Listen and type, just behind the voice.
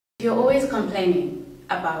You're always complaining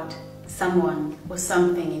about someone or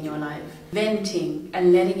something in your life. Venting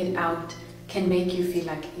and letting it out can make you feel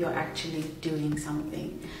like you're actually doing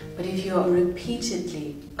something. But if you're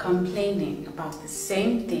repeatedly complaining about the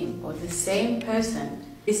same thing or the same person,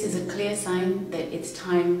 this is a clear sign that it's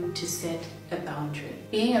time to set a boundary.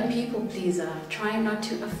 Being a people pleaser, trying not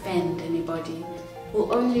to offend anybody,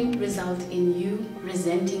 will only result in you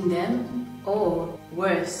resenting them, or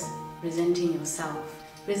worse, resenting yourself,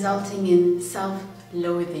 resulting in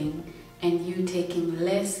self-loathing and you taking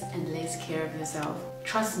less and less care of yourself.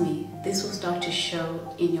 Trust me, this will start to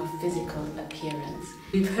show in your physical appearance.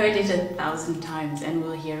 We've heard it 1,000 times and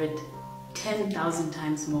we'll hear it 10,000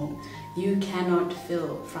 times more. You cannot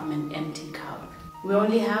fill from an empty cup. We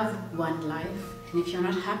only have one life, and if you're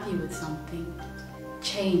not happy with something,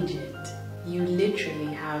 change it. You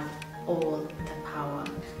literally have all the power.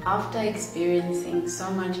 After experiencing so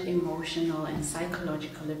much emotional and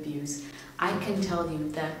psychological abuse, I can tell you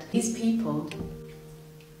that these people,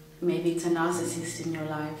 maybe it's a narcissist in your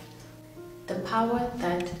life, the power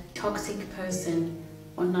that toxic person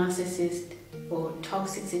or narcissist or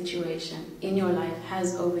toxic situation in your life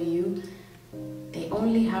has over you, they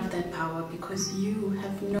only have that power because you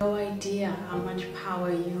have no idea how much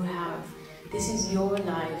power you have. This is your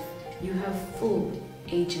life. You have full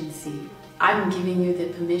agency. I'm giving you the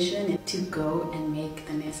permission to go and make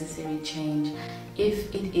the necessary change.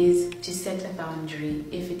 If it is to set a boundary,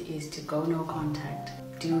 if it is to go no contact,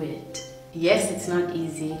 do it. Yes, it's not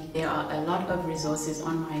easy. There are a lot of resources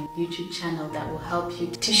on my YouTube channel that will help you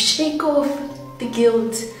to shake off the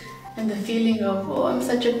guilt and the feeling of, oh, I'm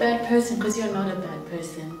such a bad person, because you're not a bad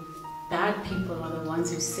person. Bad people are the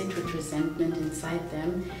ones who sit with resentment inside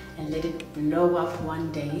them and let it blow up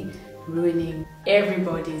one day, ruining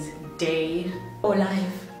everybody's day or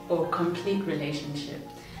life or complete relationship.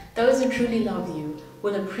 Those who truly love you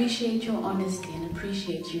will appreciate your honesty and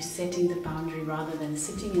appreciate you setting the boundary rather than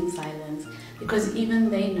sitting in silence, because even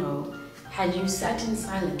they know, had you sat in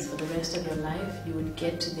silence for the rest of your life, you would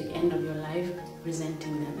get to the end of your life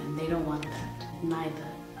resenting them, and they don't want that. Neither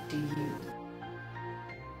do you.